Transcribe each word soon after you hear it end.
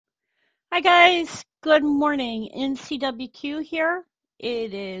Hi guys, good morning. NCWQ here.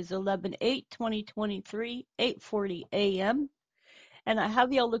 It is 11/8/2023, 8:40 a.m. And I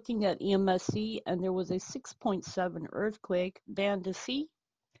have y'all looking at EMSC, and there was a 6.7 earthquake, Banda C.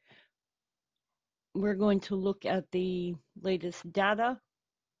 We're going to look at the latest data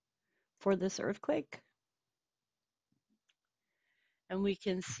for this earthquake. And we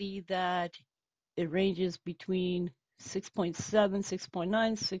can see that it ranges between 6.7,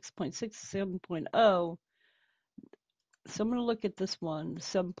 6.9, 6.6, 7.0. So I'm going to look at this one,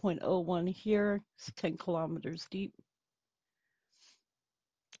 7.01 here. It's 10 kilometers deep.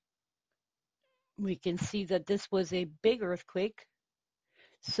 We can see that this was a big earthquake.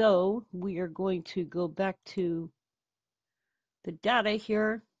 So we are going to go back to the data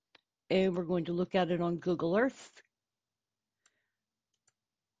here, and we're going to look at it on Google Earth.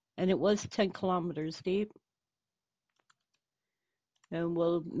 And it was 10 kilometers deep. And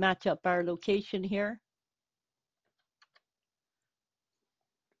we'll match up our location here.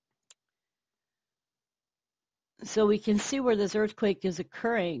 So we can see where this earthquake is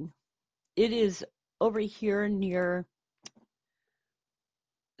occurring. It is over here near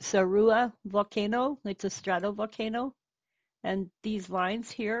Sarua volcano. It's a stratovolcano. And these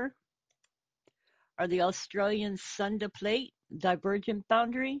lines here are the Australian Sunda Plate divergent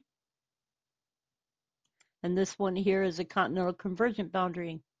boundary. And this one here is a continental convergent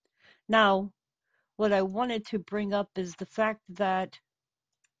boundary. Now, what I wanted to bring up is the fact that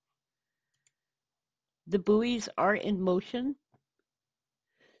the buoys are in motion.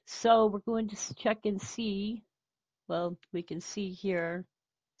 So we're going to check and see, well, we can see here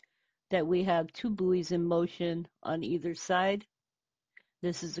that we have two buoys in motion on either side.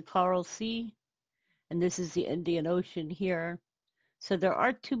 This is the Coral Sea, and this is the Indian Ocean here. So there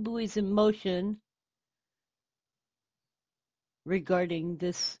are two buoys in motion regarding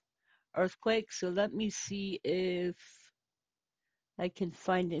this earthquake. So let me see if I can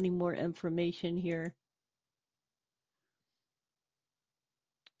find any more information here.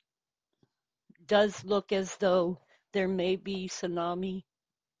 Does look as though there may be tsunami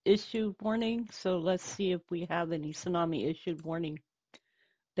issued warning. So let's see if we have any tsunami issued warning.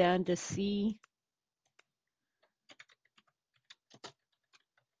 Banda C.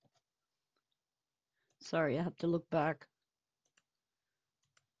 Sorry, I have to look back.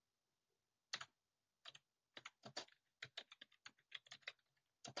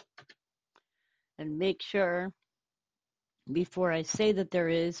 And make sure before I say that there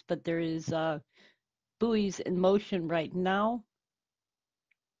is, but there is buoys in motion right now.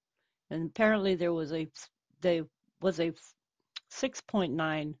 And apparently there was a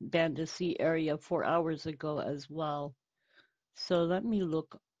 6.9 Banda C area 4 hours ago as well. So let me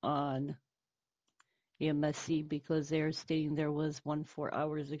look on EMSC because they're stating there was one 4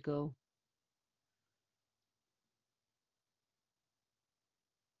 hours ago.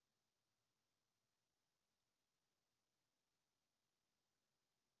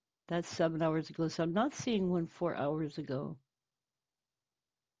 That's 7 hours ago. So I'm not seeing one 4 hours ago.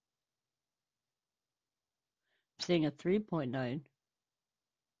 I'm seeing a 3.9.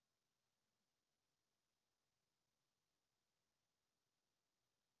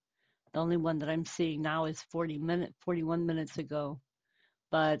 The only one that I'm seeing now is 41 minutes ago.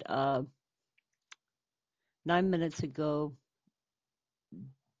 But 9 minutes ago,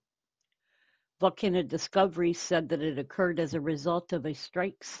 Volcano Discovery said that it occurred as a result of a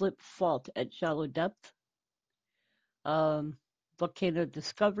strike-slip fault at shallow depth. Volcano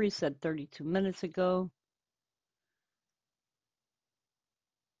Discovery said 32 minutes ago.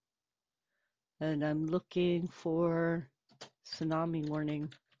 And I'm looking for tsunami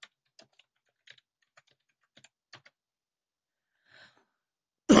warning.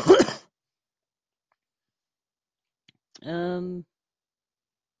 um,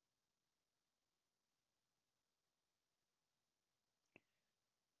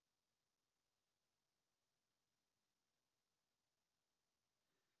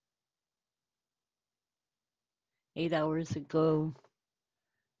 8 hours ago.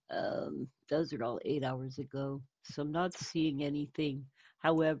 Those are all 8 hours ago. So I'm not seeing anything.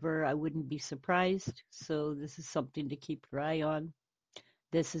 However, I wouldn't be surprised. So this is something to keep your eye on.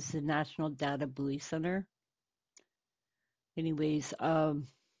 This is the National Data Buoy Center. Anyways,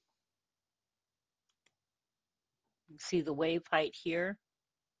 see the wave height here.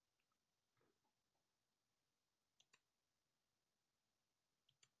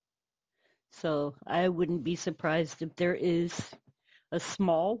 So I wouldn't be surprised if there is a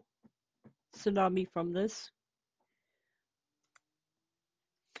small tsunami from this.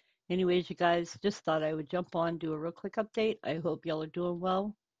 Anyways, you guys, just thought I would jump on, do a real quick update. I hope y'all are doing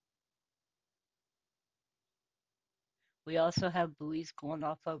well. We also have buoys going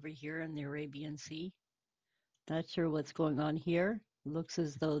off over here in the Arabian Sea. Not sure what's going on here. Looks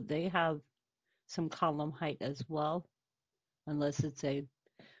as though they have some column height as well, unless it's a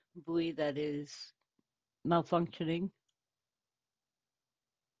buoy that is malfunctioning.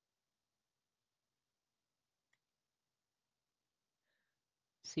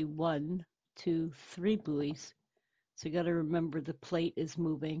 See, one, two, three buoys. So you got to remember the plate is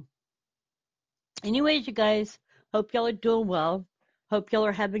moving. Anyways, you guys, hope y'all are doing well. Hope y'all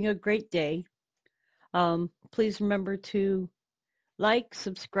are having a great day. Please remember to like,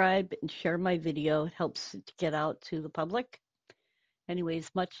 subscribe, and share my video. It helps to get out to the public. Anyways,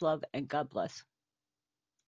 much love and God bless.